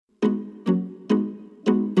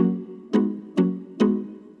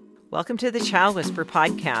Welcome to the Child Whisper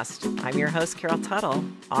podcast. I'm your host, Carol Tuttle,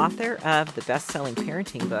 author of the best-selling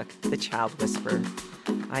parenting book, The Child Whisper.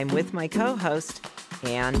 I'm with my co-host,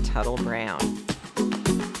 Ann Tuttle Brown.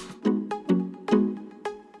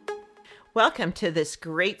 Welcome to this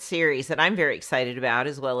great series that I'm very excited about,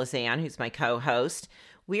 as well as Ann, who's my co-host.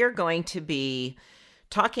 We are going to be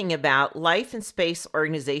talking about life and space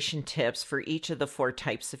organization tips for each of the four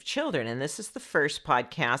types of children. And this is the first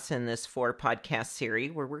podcast in this 4-podcast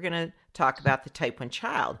series where we're going to talk about the type 1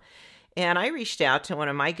 child. And I reached out to one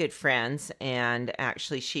of my good friends, and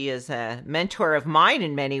actually she is a mentor of mine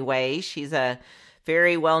in many ways. She's a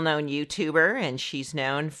very well-known YouTuber, and she's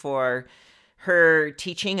known for her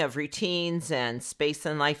teaching of routines and space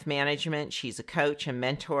and life management. She's a coach and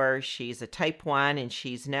mentor. She's a type 1, and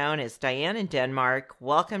she's known as Diane in Denmark.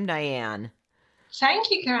 Welcome, Diane.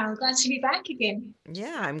 Thank you, Carol. Glad to be back again.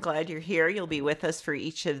 Yeah, I'm glad you're here. You'll be with us for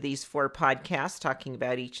each of these 4 podcasts, talking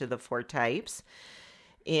about each of the 4 types.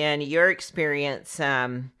 In your experience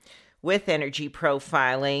with energy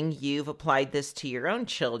profiling, you've applied this to your own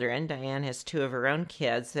children. Diane has 2 of her own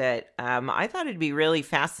kids that I thought it'd be really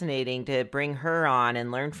fascinating to bring her on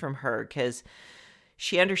and learn from her, because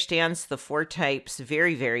she understands the 4 types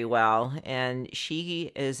very, very well. And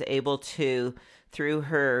she is able to, through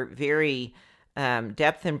her very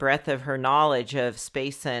depth and breadth of her knowledge of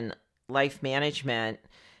space and life management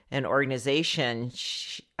and organization,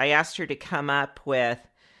 I asked her to come up with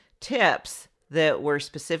tips that were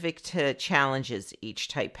specific to challenges each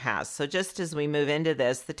type has. So just as we move into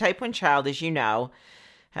this, the type 1 child, as you know,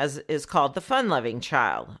 is called the fun-loving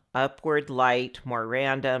child. Upward, light, more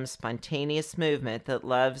random, spontaneous movement that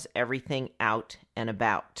loves everything out and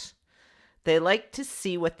about. They like to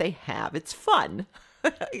see what they have. It's fun.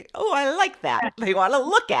 Oh, I like that. They want to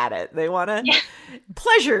look at it. They want to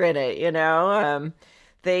pleasure in it, you know.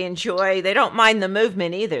 They don't mind the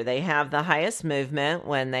movement either. They have the highest movement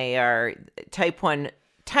when they are type 1.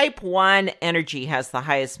 Type 1 energy has the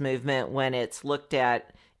highest movement when it's looked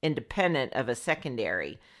at independent of a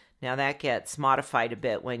secondary. Now that gets modified a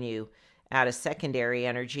bit when you add a secondary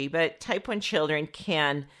energy, but type 1 children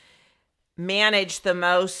can manage the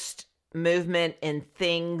most movement in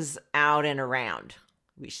things out and around,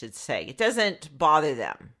 we should say. It doesn't bother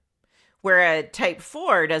them. Where a type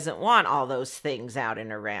 4 doesn't want all those things out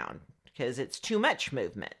and around because it's too much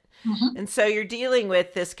movement. Mm-hmm. And so you're dealing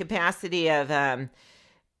with this capacity of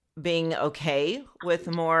being okay with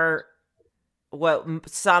more what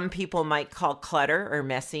some people might call clutter or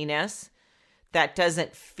messiness. That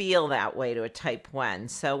doesn't feel that way to a type 1.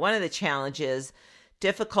 So one of the challenges,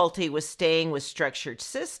 difficulty with staying with structured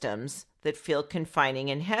systems that feel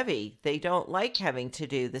confining and heavy. They don't like having to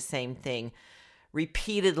do the same thing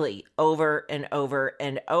repeatedly over and over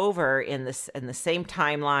and over in the same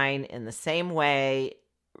timeline, in the same way,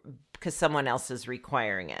 because someone else is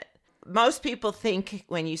requiring it. Most people think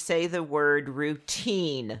when you say the word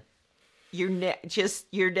routine, your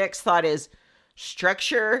next thought is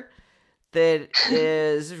structure that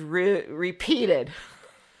is repeated.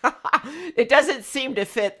 It doesn't seem to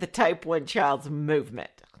fit the type 1 child's movement,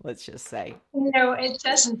 let's just say. No, it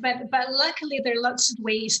doesn't. But luckily, there are lots of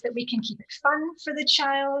ways that we can keep it fun for the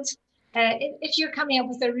child. If you're coming up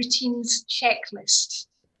with a routines checklist,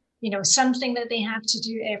 something that they have to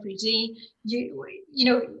do every day,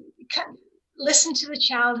 listen to the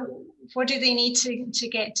child. What do they need to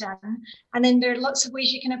get done? And then there are lots of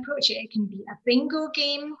ways you can approach it. It can be a bingo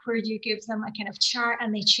game where you give them a kind of chart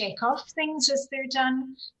and they check off things as they're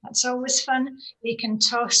done. That's always fun. They can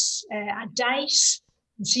toss a dice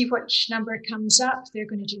and see which number comes up. They're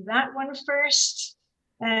going to do that one first.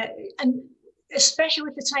 And especially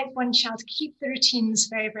with the type 1 child, keep the routines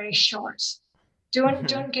very, very short.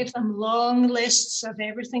 Don't give them long lists of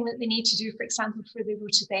everything that they need to do, for example, before they go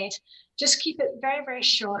to bed. Just keep it very, very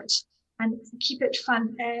short and keep it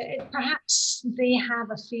fun. Perhaps they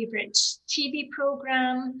have a favorite TV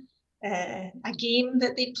program, a game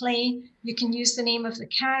that they play. You can use the name of the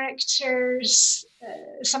characters,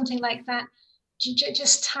 something like that.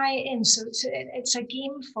 Just tie it in. So it's a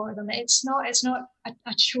game for them. It's not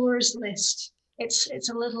a chores list. It's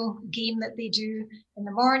a little game that they do in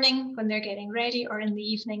the morning when they're getting ready or in the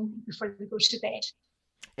evening before they go to bed.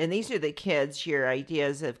 And these are the kids, your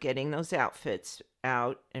ideas of getting those outfits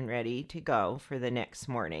out and ready to go for the next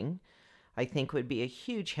morning, I think would be a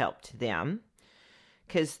huge help to them.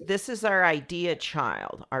 Because this is our idea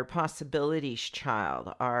child, our possibilities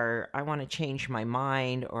child, I want to change my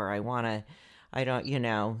mind, or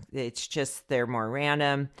it's just they're more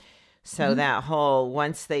random. So that whole,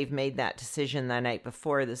 once they've made that decision the night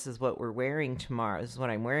before, this is what we're wearing tomorrow, this is what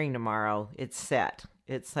I'm wearing tomorrow, it's set.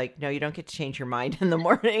 It's like, no, you don't get to change your mind in the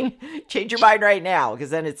morning. Change your mind right now, because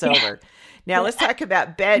then it's over. Now let's talk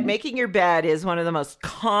about bed. Making your bed is one of the most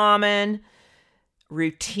common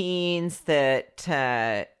routines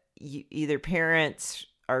that either parents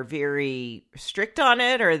are very strict on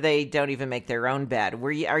it, or they don't even make their own bed.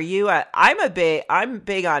 I'm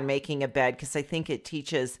big on making a bed because I think it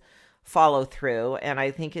teaches follow through, and I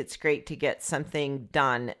think it's great to get something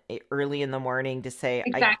done early in the morning to say,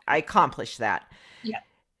 exactly. I accomplished that. Yeah.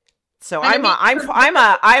 So I'm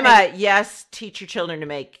a yes, teach your children to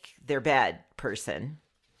make their bed person.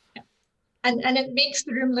 Yeah. And it makes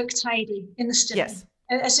the room look tidy instantly. Yes.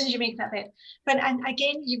 As soon as you make that bed. But and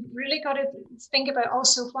again, you've really got to think about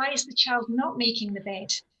also, why is the child not making the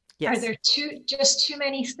bed? Yes. Are there just too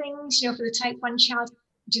many things? For the type 1 child,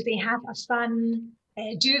 do they have a fun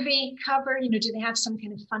duvet cover? Do they have some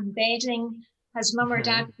kind of fun bedding? Has mum or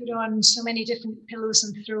dad put on so many different pillows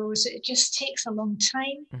and throws? It just takes a long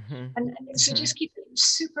time. And so just keep it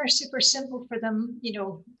super, super simple for them.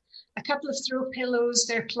 A couple of throw pillows,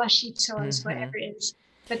 their plushy toys, whatever it is.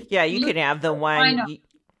 But yeah, you can have the one. You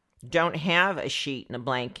don't have a sheet and a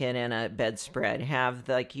blanket and a bedspread. Have,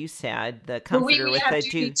 like you said, the comforter with the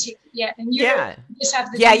two. Yeah, and you just have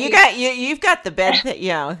the. Yeah, you've got the bed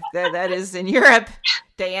that is in Europe.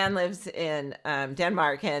 Diane lives in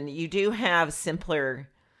Denmark, and you do have simpler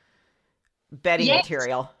bedding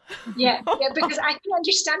material. Yeah, because I can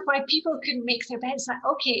understand why people couldn't make their beds. Like,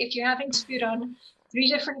 okay, if you're having to put on 3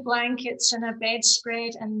 different blankets and a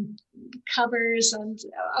bedspread and covers, and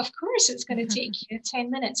of course it's going to take you 10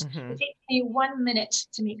 minutes. It takes me 1 minute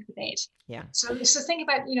to make the bed. Yeah. So think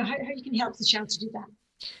about, how you can help the child to do that.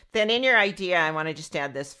 Then in your idea, I want to just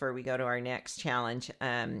add this before we go to our next challenge,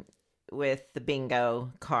 with the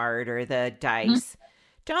bingo card or the dice.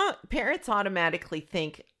 Don't parents automatically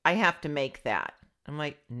think, I have to make that? I'm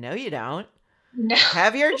like, no, you don't. No.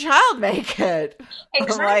 Have your child make it.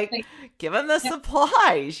 Exactly. Like, give them the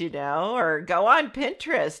supplies, or go on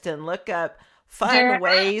Pinterest and look up fun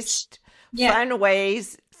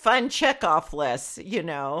checkoff lists,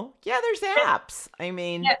 Yeah, there's apps. I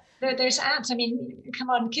mean, there's apps. I mean, come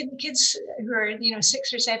on, kids who are,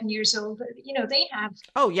 6 or 7 years old, they have.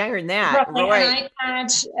 Oh, younger than that. Right. An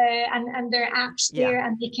iPad and their apps there,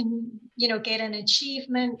 and they can, get an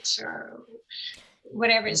achievement or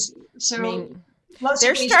whatever. So, I mean,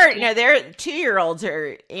 they're starting. They're 2-year-olds,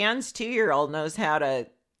 or Anne's 2-year-old knows how to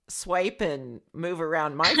swipe and move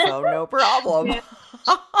around my phone, no problem.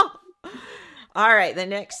 All right, the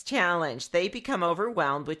next challenge. They become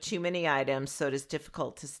overwhelmed with too many items, so it is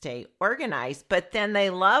difficult to stay organized. But then they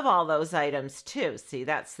love all those items too. See,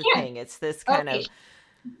 that's the thing. It's this kind of.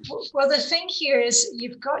 Well, the thing here is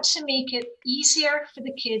you've got to make it easier for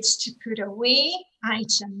the kids to put away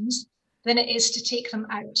items than it is to take them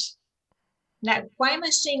out. Now, why am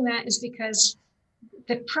I saying that is because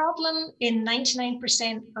the problem in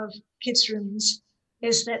 99% of kids' rooms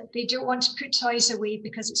is that they don't want to put toys away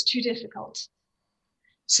because it's too difficult.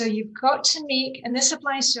 So you've got to make, and this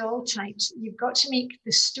applies to all types, you've got to make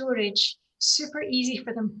the storage super easy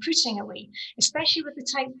for them putting away, especially with the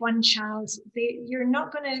type 1 child. You're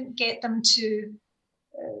not going to get them to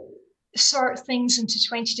sort things into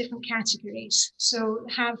 20 different categories. So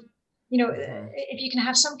have, if you can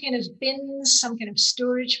have some kind of bins, some kind of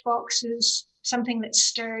storage boxes, something that's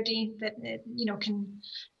sturdy that, can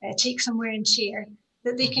take some wear and tear,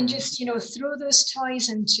 that they can just, throw those toys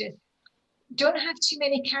into. Don't have too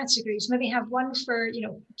many categories. Maybe have one for,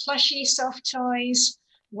 plushy, soft toys,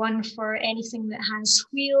 one for anything that has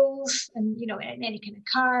wheels and, any kind of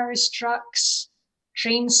cars, trucks,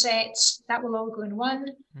 train sets. That will all go in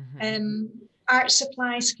one. Art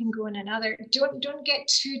supplies can go in another. Don't get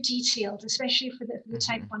too detailed, especially for the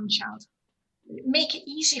type 1 child. Make it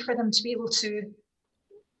easy for them to be able to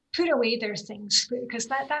put away their things, because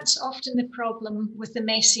that's often the problem with the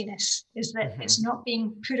messiness, is that it's not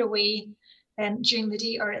being put away during the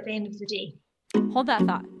day or at the end of the day. Hold that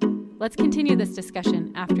thought. Let's continue this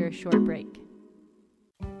discussion after a short break.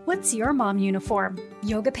 What's your mom uniform?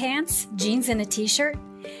 Yoga pants, jeans, and a t-shirt?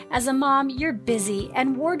 As a mom, you're busy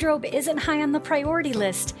and wardrobe isn't high on the priority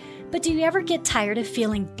list. But do you ever get tired of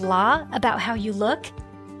feeling blah about how you look?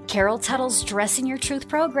 Carol Tuttle's Dressing Your Truth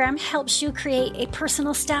program helps you create a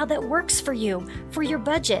personal style that works for you, for your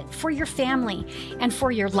budget, for your family, and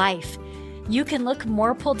for your life. You can look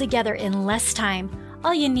more pulled together in less time.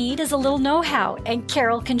 All you need is a little know-how, and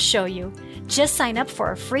Carol can show you. Just sign up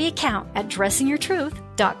for a free account at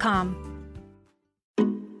dressingyourtruth.com.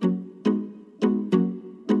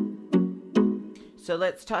 So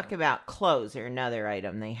let's talk about clothes, or another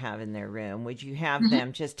item they have in their room. Would you have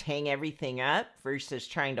them just hang everything up versus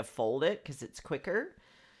trying to fold it because it's quicker?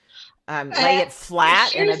 Lay it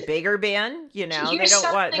flat in a bigger bin. You know, they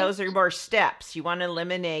don't want, those are more steps. You want to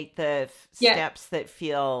eliminate the steps that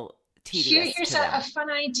feel tedious. Here's a fun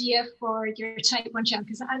idea for your type 1 child,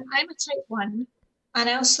 because I'm a type 1, and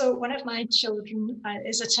also one of my children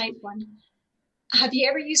is a type 1. Have you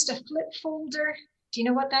ever used a flip folder? Do you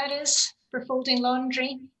know what that is for folding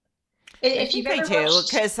laundry? If you've ever do,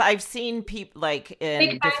 because I've seen people like in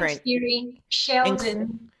Big different Bang Theory,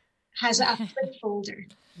 Sheldon has a flip folder.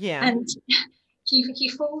 Yeah. And he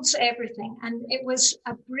folds everything. And it was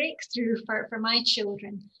a breakthrough for my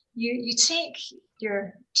children. You take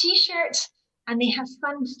your T-shirt and they have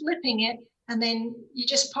fun flipping it, and then you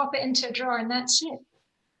just pop it into a drawer and that's it.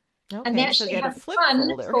 Okay, and they actually have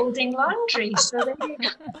fun folding laundry. So there you go.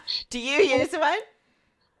 Do you use one?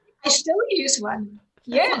 I still use one.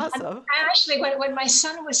 That's awesome. And actually, when my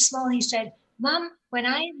son was small, he said, "Mom, when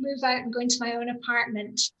I move out and go into my own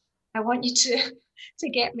apartment, I want you to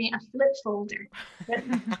get me a flip folder." But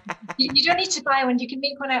you don't need to buy one. You can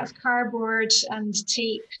make one out of cardboard and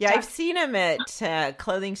tape. Yeah, I've seen them at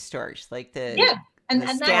clothing stores, like the And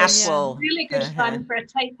that's will, really good fun for a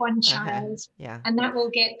type 1 child. Yeah. And that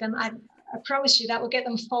will get them, I promise you, that will get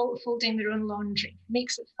them folding their own laundry.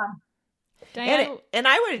 Makes it fun. Diane, and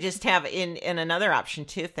I would just have in another option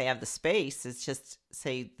too, if they have the space, is just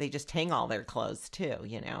say they just hang all their clothes too,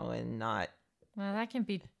 you know, and not. Well, that can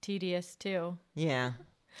be tedious too. Yeah.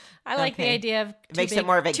 I like the idea of it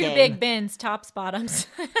more of a two game. big bins, tops, bottoms.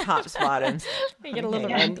 Tops, bottoms. We get a little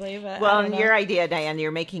wrinkly, but well, and your idea, Diane,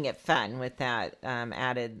 you're making it fun with that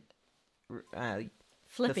added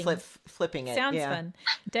flipping it. Sounds fun.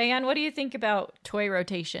 Diane, what do you think about toy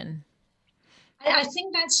rotation? I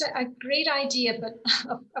think that's a great idea, but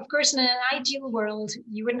of course, in an ideal world,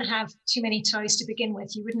 you wouldn't have too many toys to begin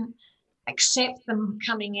with. You wouldn't accept them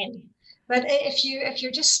coming in. But if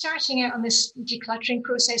you're just starting out on this decluttering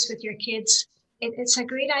process with your kids, it's a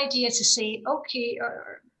great idea to say, okay,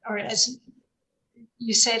 or as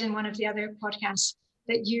you said in one of the other podcasts,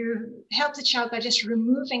 that you help the child by just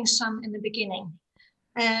removing some in the beginning.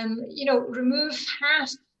 Remove half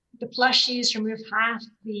the plushies, remove half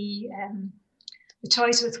the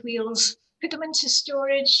toys with wheels, put them into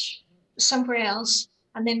storage somewhere else,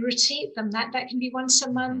 and then rotate them. That can be once a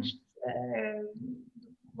month.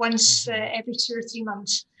 Once every 2 or 3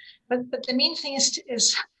 months. But the main thing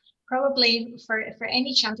is probably for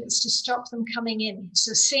any child, is to stop them coming in.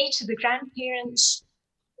 So say to the grandparents,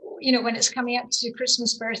 when it's coming up to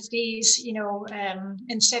Christmas, birthdays,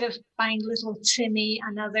 instead of buying little Timmy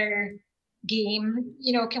another game,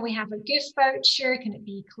 can we have a gift voucher? Can it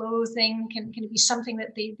be clothing? Can it be something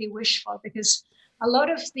that they wish for? Because a lot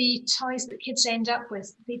of the toys that kids end up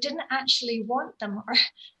with, they didn't actually want them or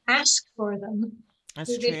ask for them. That's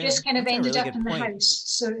They've true. just kind of ended up in the point. house.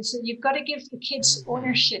 So you've got to give the kids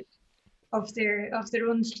ownership of their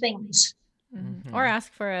own things. Mm-hmm. Or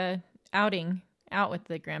ask for a outing out with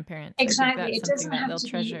the grandparents. Exactly. It doesn't have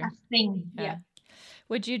to be a thing. Yeah.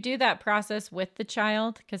 Would you do that process with the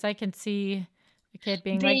child? Because I can see a kid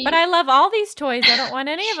being like, but I love all these toys. I don't want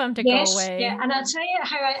any of them to go away. Yeah. And I'll tell you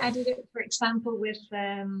how I did it, for example, with,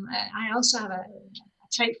 I also have a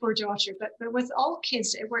type 4 daughter, but with all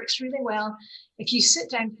kids, it works really well. If you sit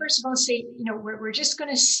down, first of all, say, we're just going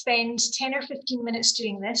to spend 10 or 15 minutes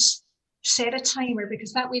doing this, set a timer,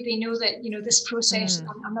 because that way they know that, this process,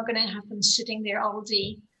 I'm not going to have them sitting there all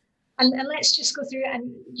day. And let's just go through,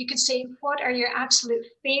 and you could say, what are your absolute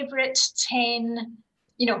favorite 10,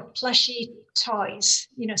 plushy toys?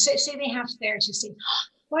 Say they have 30, say,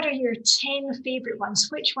 what are your 10 favorite ones?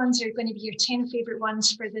 Which ones are going to be your 10 favorite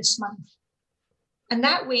ones for this month? And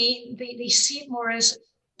that way they see it more as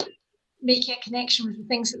making a connection with the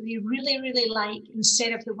things that they really, really like,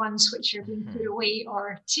 instead of the ones which are being put away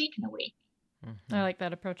or taken away. Mm-hmm. I like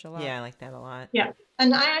that approach a lot. Yeah, I like that a lot. Yeah.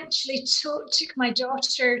 And I actually took my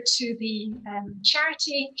daughter to the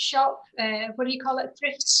charity shop, what do you call it?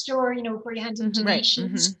 Thrift store, where you hand in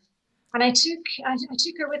donations. Right. And I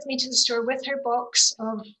took her with me to the store with her box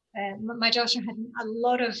of, my daughter had a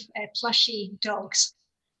lot of plushy dogs.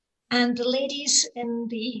 And the ladies in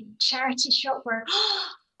the charity shop were,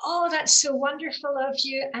 oh, that's so wonderful of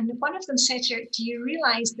you. And one of them said to her, do you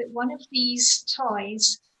realize that one of these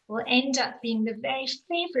toys will end up being the very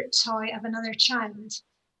favorite toy of another child?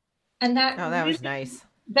 And that was nice.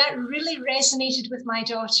 That really resonated with my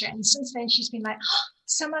daughter. And since then, she's been like,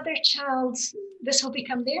 some other child, this will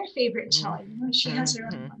become their favorite toy. She has her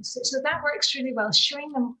own one. So that works really well,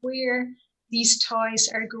 showing them where these toys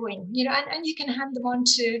are going, and you can hand them on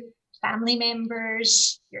to family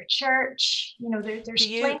members, your church. There's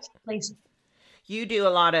plenty of places. You do a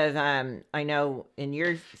lot of, I know in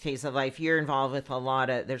your phase of life, you're involved with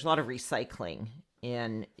there's a lot of recycling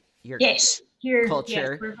in your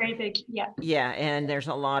culture. Yes, we're very big. Yeah. Yeah. And there's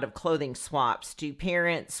a lot of clothing swaps. Do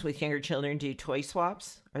parents with younger children do toy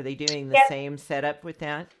swaps? Are they doing the same setup with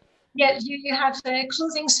that? Yeah, you have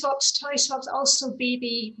clothing swaps, toy swaps, also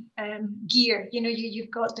baby gear.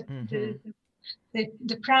 You've got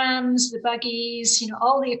the prams, the buggies,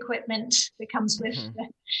 all the equipment that comes with the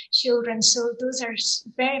children. So those are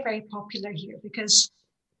very, very popular here because,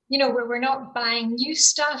 we're not buying new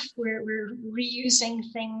stuff, we're reusing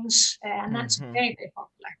things, and that's very, very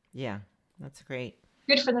popular. Yeah, that's great.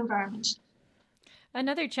 Good for the environment.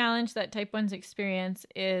 Another challenge that type 1s experience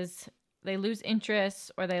is they lose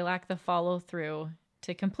interest or they lack the follow through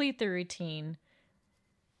to complete the routine.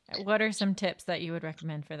 What are some tips that you would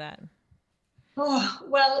recommend for that? Oh,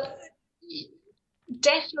 well,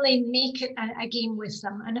 definitely make it a game with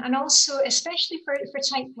them. And also, especially for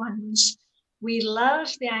type 1s, we love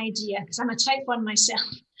the idea, because I'm a type 1 myself,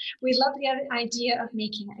 we love the idea of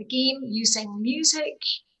making a game using music,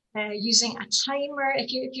 using a timer.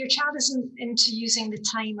 If your child isn't into using the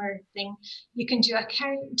timer thing, you can do a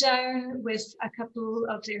countdown with a couple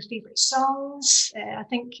of their favorite songs. I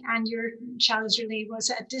think, and your child was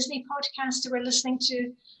it a Disney podcast they were listening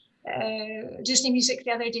to? Disney music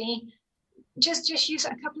the other day. Just use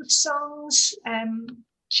a couple of songs,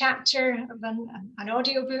 chapter of an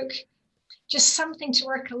audiobook, just something to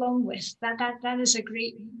work along with. That's a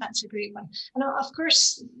great one. And of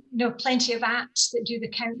course, plenty of apps that do the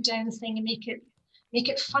countdown thing and make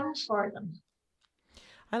it fun for them.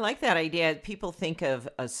 I like that idea. People think of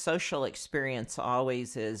a social experience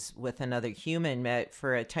always as with another human, but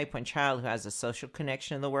for a type 1 child who has a social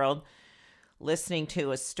connection in the world, listening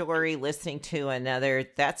to a story, listening to another,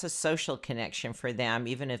 that's a social connection for them,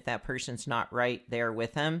 even if that person's not right there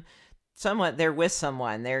with them. They're with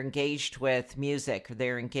someone, they're engaged with music,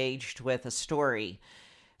 they're engaged with a story.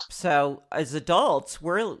 So as adults,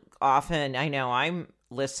 we're often, I know I'm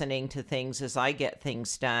listening to things as I get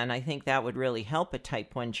things done. I think that would really help a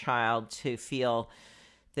type 1 child to feel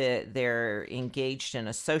that they're engaged in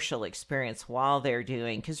a social experience while they're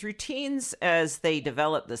doing, because routines, as they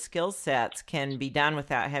develop the skill sets, can be done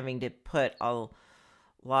without having to put a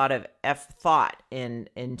lot of thought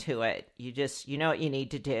into it. You know what you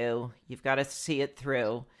need to do. You've got to see it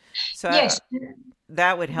through. So yes.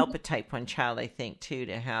 That would help a type 1 child, I think, too,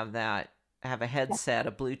 to have a headset,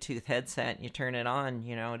 a Bluetooth headset, and you turn it on,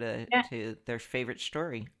 to their favorite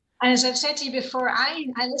story. And as I've said to you before, I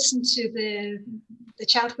listen to the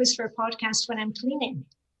Child Whisperer podcast when I'm cleaning,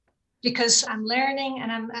 because I'm learning,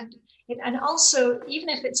 and also, even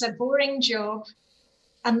if it's a boring job,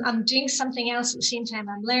 I'm doing something else at the same time.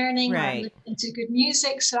 I'm learning, right. I'm listening to good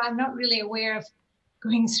music, so I'm not really aware of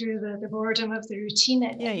going through the boredom of the routine.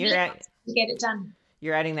 You're to get it done.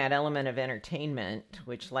 You're adding that element of entertainment,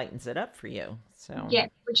 which lightens it up for you. So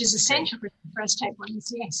which is essential for us type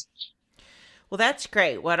 1s. Yes. Well, that's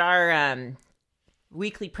great. What our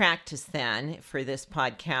weekly practice then for this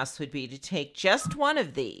podcast would be to take just one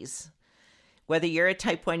of these, whether you're a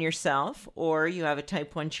type 1 yourself or you have a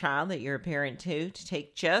type 1 child that you're a parent to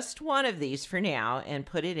take just one of these for now and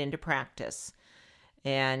put it into practice,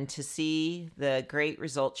 and to see the great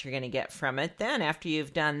results you're going to get from it. Then after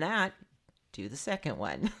you've done that, do the second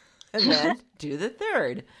one and then do the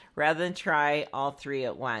third, rather than try all three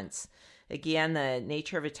at once. Again, the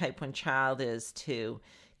nature of a type 1 child is to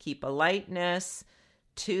keep a lightness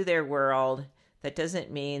to their world. That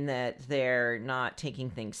doesn't mean that they're not taking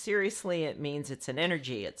things seriously. It means it's an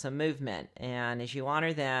energy, it's a movement. And as you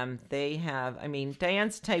honor them, they have,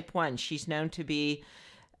 Diane's type 1. She's known to be,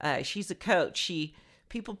 she's a coach.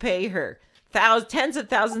 People pay her. Tens of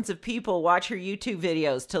thousands of people watch her YouTube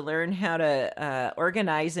videos to learn how to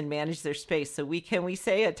organize and manage their space. So can we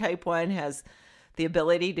say a type 1 has the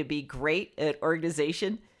ability to be great at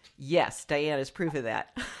organization? Yes, Diane is proof of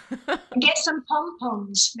that. Get some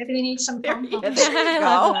pom-poms. Maybe they need some pom-poms. There you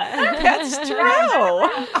go. That's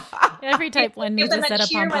true. Every type 1 needs a set of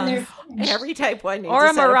pom-poms. Every type 1 needs or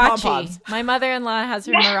a set of marachi. pom-poms. My mother-in-law has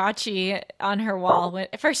her marachi on her wall.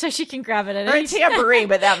 First, so she can grab it. Or a tambourine,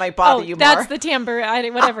 but that might bother you more. That's the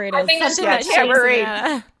tambourine, whatever it is. I think that's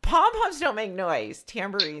tambourine. Pom-poms don't make noise.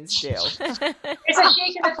 Tambourines do. It's a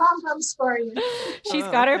shake of the pom-poms for you. She's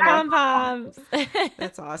got her pom-poms.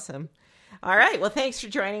 That's awesome. All right. Well, thanks for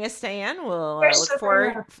joining us, Diane. We'll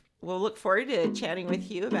look forward to chatting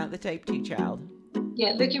with you about the type 2 child.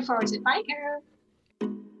 Yeah, looking forward to it. Bye, Carol.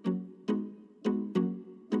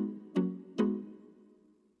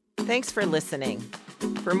 Thanks for listening.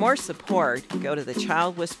 For more support, go to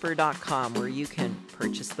thechildwhisperer.com where you can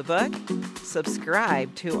purchase the book,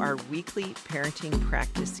 subscribe to our weekly parenting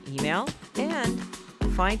practice email, and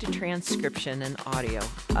find a transcription and audio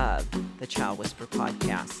of the Child Whisperer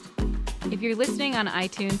podcast. If you're listening on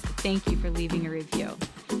iTunes, thank you for leaving a review.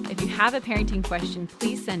 If you have a parenting question,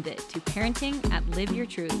 please send it to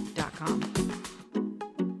parenting@liveyourtruth.com.